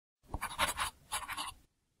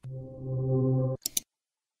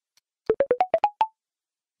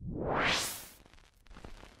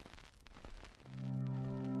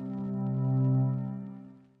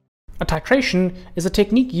titration is a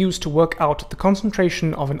technique used to work out the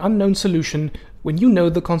concentration of an unknown solution when you know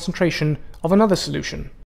the concentration of another solution.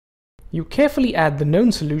 You carefully add the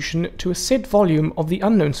known solution to a set volume of the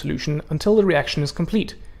unknown solution until the reaction is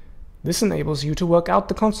complete. This enables you to work out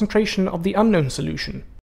the concentration of the unknown solution.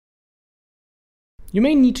 You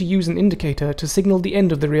may need to use an indicator to signal the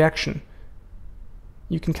end of the reaction.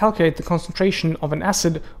 You can calculate the concentration of an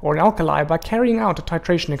acid or an alkali by carrying out a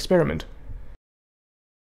titration experiment.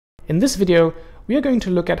 In this video, we are going to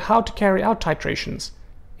look at how to carry out titrations.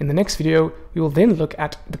 In the next video, we will then look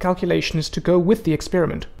at the calculations to go with the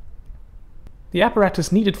experiment. The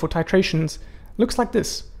apparatus needed for titrations looks like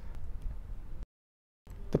this.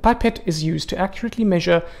 The pipette is used to accurately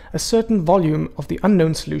measure a certain volume of the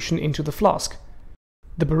unknown solution into the flask.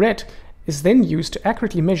 The burette is then used to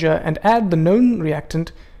accurately measure and add the known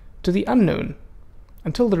reactant to the unknown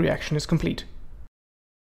until the reaction is complete.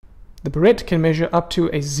 The burette can measure up to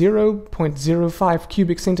a 0.05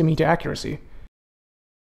 cubic centimeter accuracy.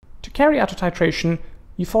 To carry out a titration,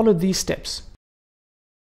 you follow these steps.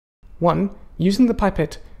 1. Using the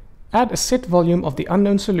pipette, add a set volume of the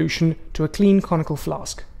unknown solution to a clean conical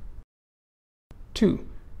flask. 2.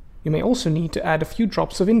 You may also need to add a few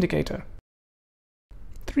drops of indicator.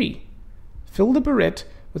 3. Fill the burette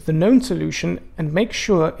with the known solution and make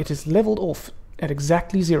sure it is leveled off at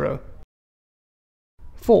exactly 0.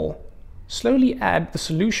 4. Slowly add the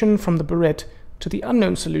solution from the burette to the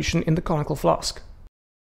unknown solution in the conical flask.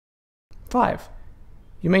 5.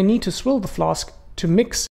 You may need to swirl the flask to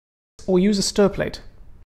mix or use a stir plate.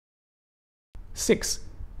 6.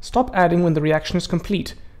 Stop adding when the reaction is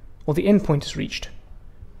complete or the endpoint is reached.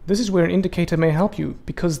 This is where an indicator may help you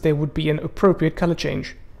because there would be an appropriate color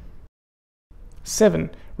change.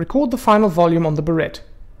 7. Record the final volume on the burette.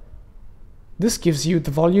 This gives you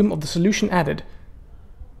the volume of the solution added.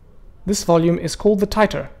 This volume is called the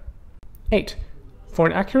titer. 8. For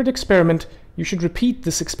an accurate experiment, you should repeat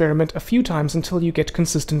this experiment a few times until you get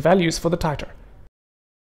consistent values for the titer.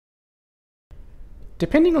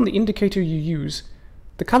 Depending on the indicator you use,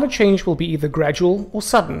 the color change will be either gradual or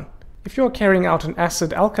sudden. If you are carrying out an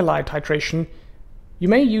acid-alkali titration, you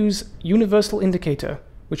may use universal indicator,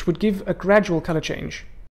 which would give a gradual color change.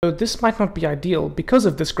 Though this might not be ideal because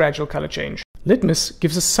of this gradual color change. Litmus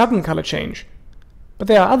gives a sudden color change. But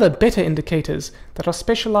there are other better indicators that are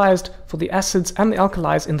specialized for the acids and the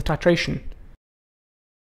alkalis in the titration.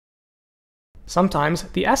 Sometimes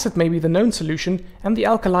the acid may be the known solution and the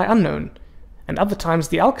alkali unknown, and other times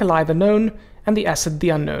the alkali the known and the acid the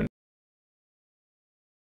unknown.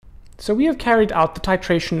 So we have carried out the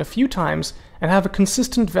titration a few times and have a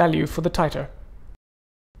consistent value for the titer.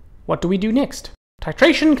 What do we do next?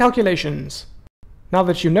 Titration calculations! Now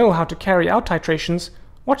that you know how to carry out titrations,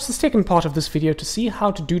 watch the second part of this video to see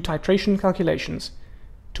how to do titration calculations,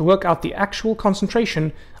 to work out the actual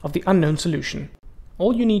concentration of the unknown solution.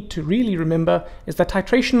 All you need to really remember is that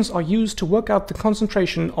titrations are used to work out the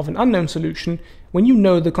concentration of an unknown solution when you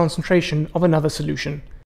know the concentration of another solution.